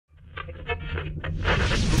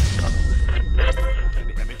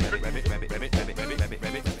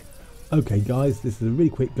Okay guys, this is a really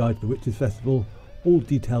quick guide to the Witches Festival. All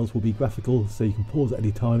details will be graphical, so you can pause at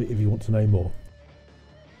any time if you want to know more.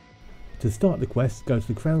 To start the quest, go to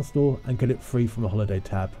the Crown Store and get it free from the Holiday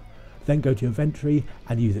tab. Then go to your inventory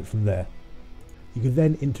and use it from there. You can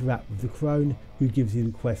then interact with the crone who gives you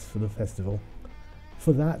the quest for the festival.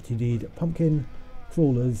 For that you need pumpkin,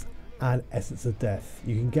 crawlers and essence of death.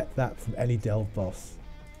 You can get that from any delve boss.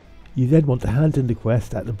 You then want to hand in the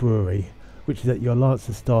quest at the brewery, which is at your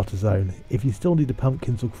Lancer starter zone. If you still need the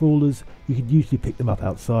pumpkins or crawlers, you can usually pick them up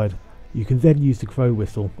outside. You can then use the crow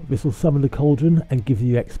whistle. This will summon the cauldron and give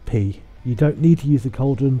you XP. You don't need to use the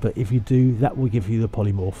cauldron, but if you do, that will give you the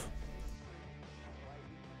polymorph.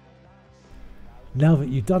 Now that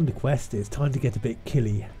you've done the quest, it's time to get a bit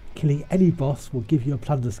killy. Killing any boss will give you a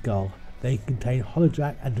plunder skull. They contain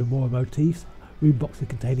holojack and Demora motifs, room boxes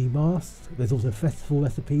containing masks. There's also festival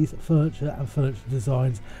recipes, furniture and furniture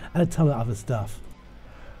designs, and a ton of other stuff.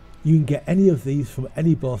 You can get any of these from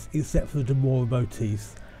any boss except for the Demora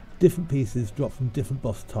motifs. Different pieces drop from different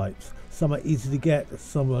boss types. Some are easy to get,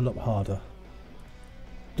 some are a lot harder.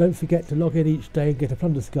 Don't forget to log in each day and get a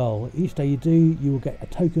plunder skull. Each day you do, you will get a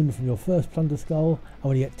token from your first plunder skull, and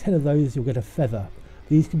when you get 10 of those, you'll get a feather.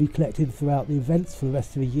 These can be collected throughout the events for the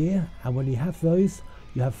rest of the year, and when you have those,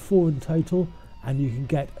 you have 4 in total, and you can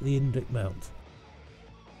get the Indic mount.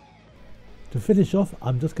 To finish off,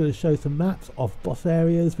 I'm just going to show some maps of boss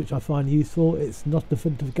areas which I find useful. It's not a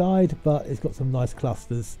definitive guide, but it's got some nice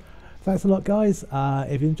clusters. Thanks a lot guys.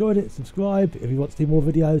 If you enjoyed it, subscribe. If you want to see more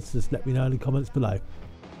videos, just let me know in the comments below.